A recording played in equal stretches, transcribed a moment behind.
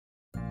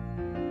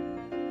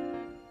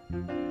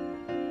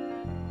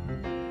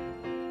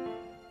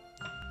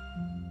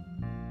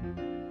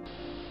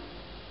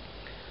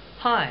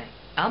Hi,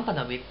 I'm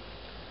Pannawit.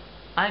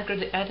 I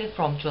graduated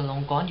from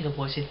Chulalongkorn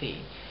University,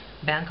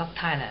 Bangkok,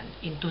 Thailand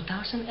in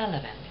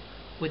 2011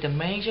 with a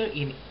major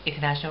in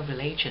international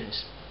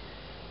relations.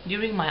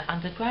 During my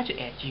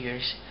undergraduate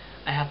years,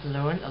 I have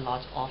learned a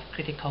lot of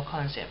critical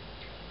concepts,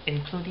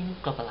 including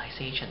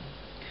globalization,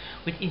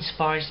 which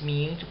inspires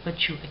me to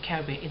pursue a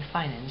career in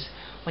finance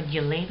 1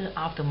 year later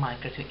after my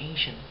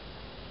graduation.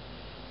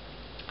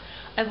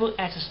 I worked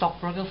as a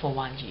stockbroker for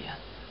 1 year.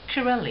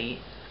 Currently,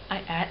 I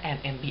am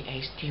an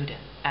MBA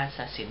student at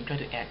Sassin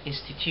Graduate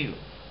Institute.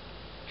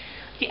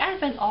 The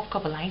advent of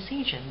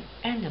globalization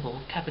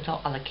enabled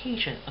capital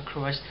allocation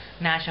across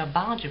national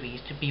boundaries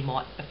to be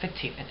more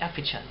effective and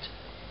efficient.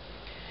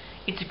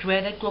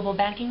 Integrated global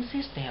banking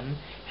system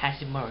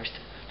has emerged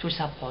to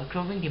support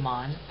growing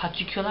demand,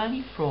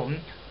 particularly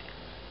from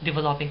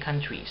developing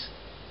countries.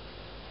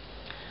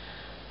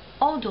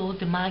 Although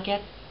the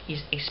market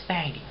is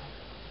expanding,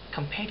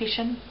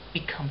 competition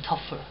becomes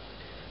tougher.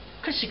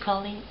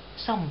 Consequently,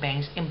 some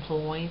banks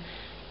employ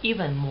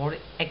even more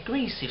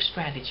aggressive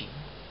strategy,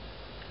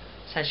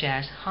 such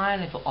as high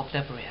level of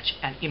leverage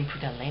and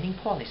imprudent lending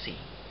policy.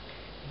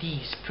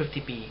 These prove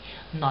to be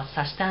not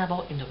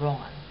sustainable in the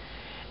long run,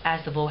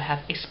 as the world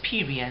have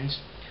experienced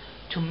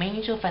two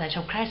major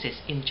financial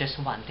crises in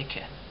just 1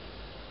 decade.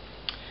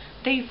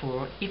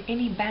 Therefore, if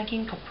any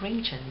banking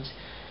corporation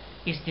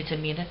is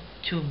determined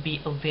to be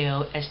a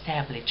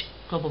well-established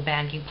global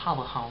banking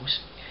powerhouse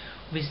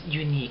with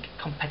unique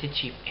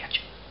competitive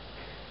edge,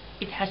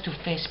 it has to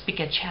face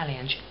bigger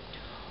challenge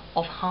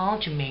of how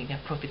to make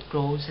their profit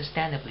grow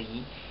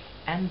sustainably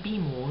and be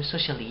more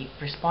socially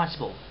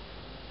responsible.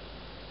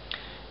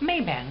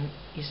 Maybank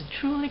is a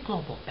truly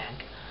global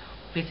bank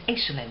with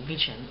excellent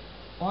vision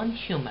on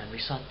human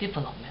resource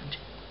development.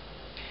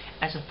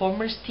 As a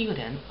former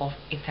student of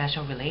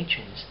international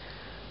relations,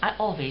 I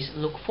always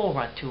look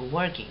forward to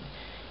working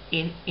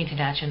in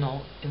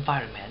international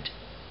environment.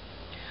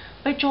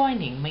 By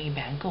joining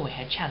Maybank Go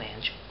Ahead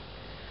Challenge,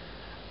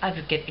 I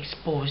will get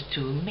exposed to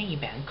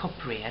Maybank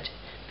corporate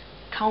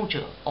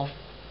culture of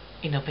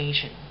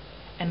innovation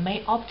and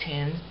may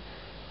obtain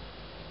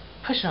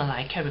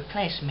personalized career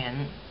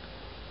placement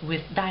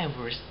with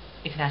diverse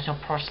international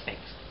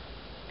prospects.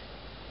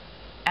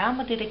 I am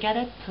a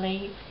dedicated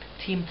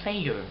team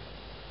player,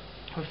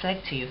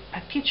 reflective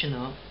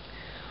practitioner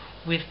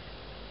with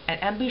an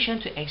ambition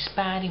to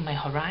expanding my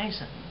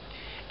horizon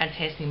and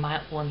testing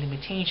my own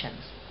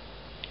limitations.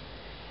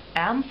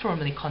 I am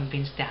firmly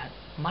convinced that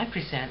my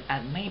presence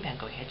at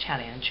Maybank Go Ahead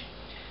Challenge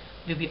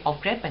will be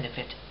of great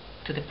benefit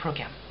to the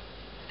program.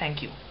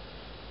 Thank you.